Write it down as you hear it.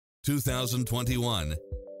2021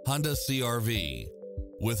 Honda CR-V.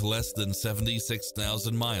 With less than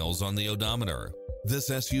 76,000 miles on the odometer,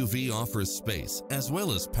 this SUV offers space as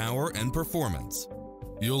well as power and performance.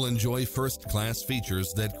 You'll enjoy first-class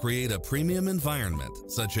features that create a premium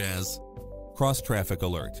environment, such as cross-traffic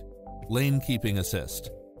alert, lane keeping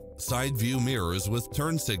assist, side view mirrors with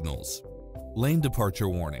turn signals, lane departure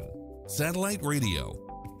warning, satellite radio,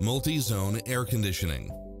 multi-zone air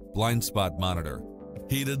conditioning, blind spot monitor,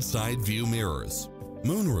 heated side view mirrors,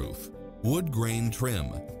 moonroof, wood grain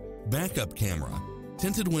trim, backup camera,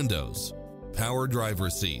 tinted windows, power driver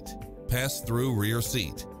seat, pass-through rear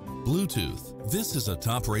seat, Bluetooth. This is a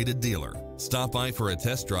top-rated dealer. Stop by for a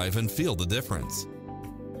test drive and feel the difference.